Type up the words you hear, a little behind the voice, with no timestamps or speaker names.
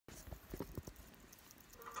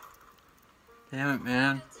Damn it,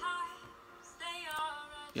 man.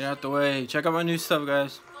 Get out the way. Check out my new stuff,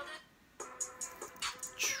 guys.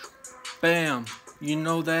 Bam. You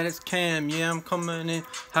know that it's Cam. Yeah, I'm coming in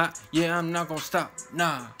hot. Yeah, I'm not gonna stop.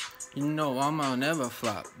 Nah. You know I'ma never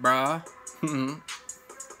flop, brah.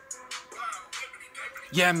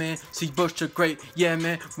 Yeah, man, Cboesch are great. Yeah,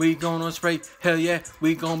 man, we gonna spray. Hell yeah,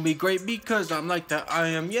 we gonna be great because I'm like that. I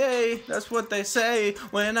am, yay. That's what they say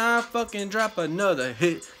when I fucking drop another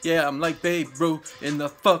hit. Yeah, I'm like Babe Ruth in the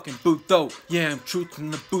fucking booth, though. Yeah, I'm truth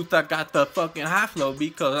in the booth. I got the fucking high flow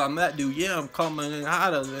because I'm that dude. Yeah, I'm coming in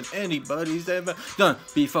hotter than anybody's ever done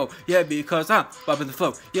before. Yeah, because I'm bopping the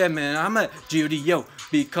flow. Yeah, man, I'm at GODO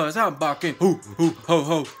because I'm barking. Hoo, hoo, ho,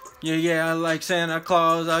 ho. Yeah, I like Santa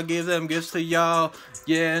Claus. I give them gifts to y'all.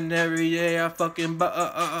 Yeah, and every day I fucking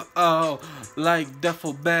like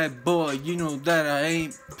Duffel Bad Boy. You know that I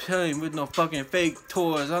ain't playing with no fucking fake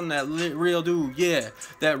toys. I'm that real dude, yeah.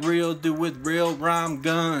 That real dude with real rhyme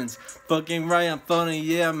guns. Fucking right, I'm funny,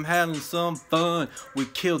 yeah, I'm having some fun. We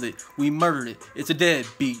killed it, we murdered it. It's a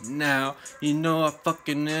deadbeat now. You know I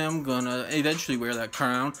fucking am gonna eventually wear that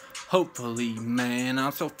crown. Hopefully, man,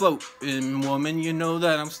 I'm so floating, woman. You know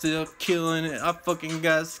that I'm still killing it. I fucking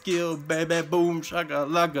got skill, baby. Boom, shaka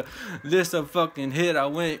laka. This a fucking hit. I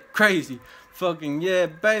went crazy. Fucking yeah,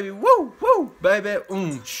 baby. Woo, woo, baby.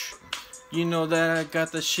 You know that I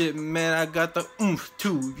got the shit, man. I got the oomph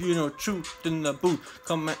too. You know, truth in the booth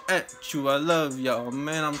coming at you. I love y'all,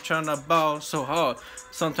 man. I'm trying to ball so hard.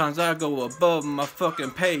 Sometimes I go above my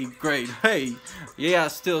fucking pay grade. Hey, yeah, I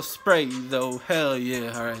still spray though. Hell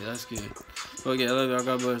yeah. All right, that's good. Okay, I love y'all.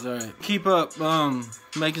 God bless. All right, keep up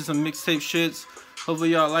making some mixtape shits.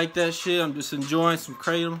 Hopefully y'all like that shit. I'm just enjoying some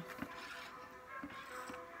kratom.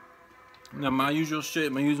 Got my usual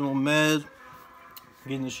shit, my usual med.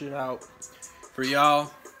 Getting the shit out for y'all,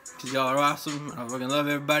 cause y'all are awesome. I fucking love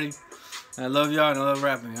everybody. I love y'all and I love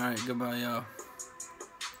rapping. Alright, goodbye y'all.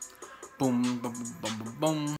 Boom, boom, boom, boom, boom.